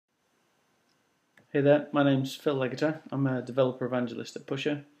Hey there, my name's Phil Legater. I'm a developer evangelist at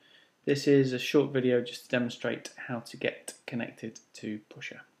Pusher. This is a short video just to demonstrate how to get connected to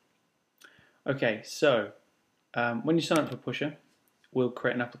Pusher. Okay, so when you sign up for Pusher, we'll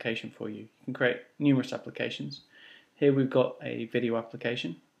create an application for you. You can create numerous applications. Here we've got a video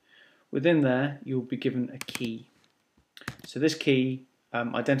application. Within there, you'll be given a key. So this key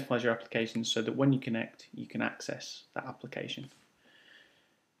identifies your application so that when you connect, you can access that application.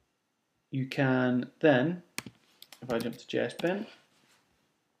 You can then, if I jump to JSPen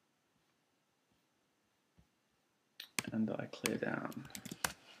and I clear down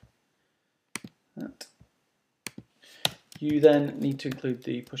that, you then need to include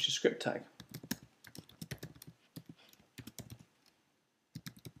the Pusher script tag.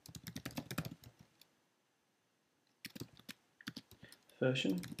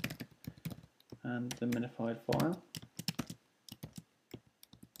 Version and the minified file.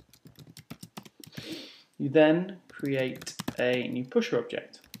 You then create a new Pusher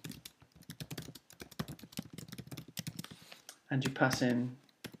object and you pass in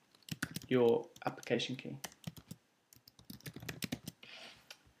your application key.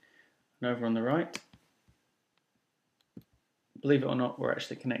 And over on the right, believe it or not, we're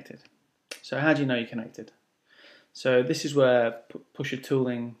actually connected. So how do you know you're connected? So this is where Pusher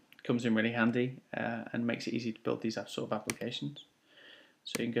tooling comes in really handy and makes it easy to build these sort of applications.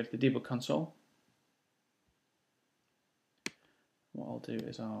 So you can go to the debug console. What I'll do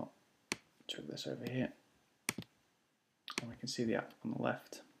is I'll drag this over here and we can see the app on the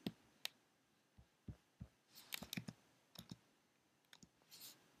left.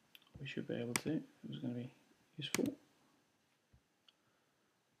 We should be able to, if it was going to be useful.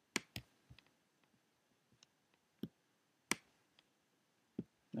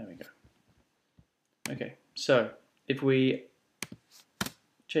 There we go. Okay, so if we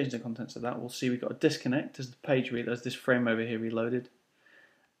change the contents of that, we'll see we've got a disconnect as the page as this frame over here reloaded,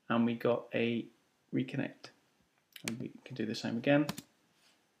 and we got a reconnect. And we can do the same again.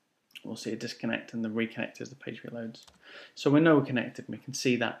 We'll see a disconnect and the reconnect as the page reloads. So we know we're connected, and we can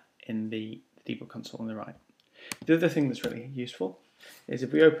see that in the debug console on the right. The other thing that's really useful is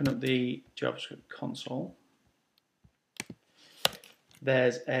if we open up the JavaScript console,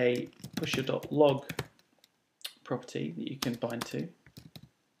 there's a pusher.log property that you can bind to,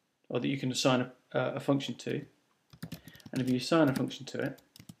 or that you can assign a function to. And if you assign a function to it,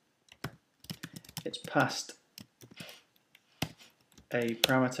 it's passed a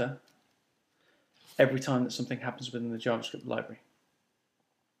parameter every time that something happens within the JavaScript library.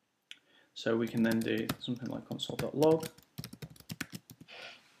 So we can then do something like console.log,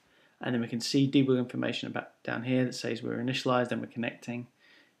 and then we can see debug information about down here that says we're initialized and we're connecting.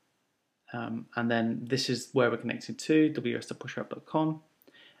 And then this is where we're connected to, ws.pusherapp.com,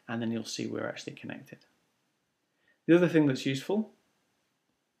 and then you'll see we're actually connected. The other thing that's useful,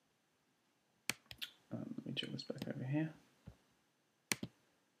 let me jump this back over here,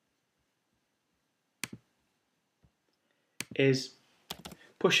 is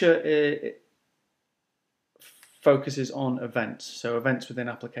Pusher focuses on events, so events within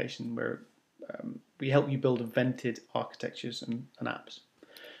application where we help you build evented architectures and apps.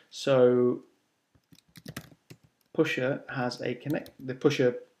 So Pusher has the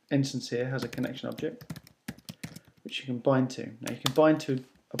Pusher instance here has a connection object which you can bind to. Now you can bind to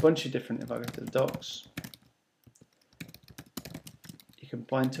a bunch of different, if I go to the docs, you can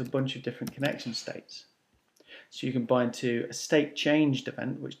bind to a bunch of different connection states. So you can bind to a state changed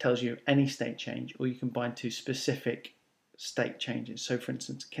event which tells you any state change, or you can bind to specific state changes. So for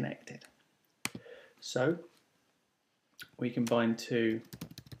instance, connected. So we can bind to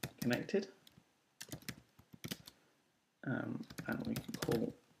connected, and we can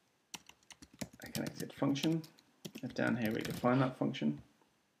call a connected function. And down here we define that function.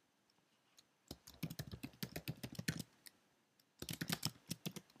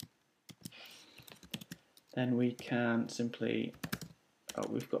 Then we can simply,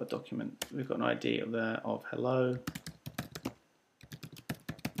 we've got a document, we've got an ID there of hello.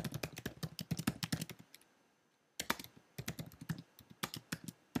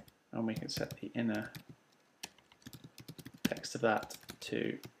 And we can set the inner text of that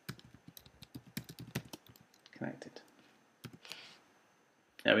to connected.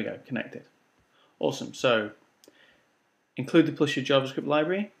 There we go, connected. Awesome. So include the Pusher JavaScript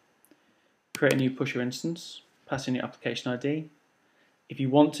library, create a new Pusher instance, pass in your application ID. If you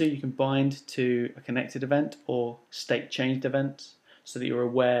want to, you can bind to a connected event or state changed events so that you're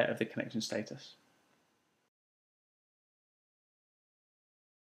aware of the connection status.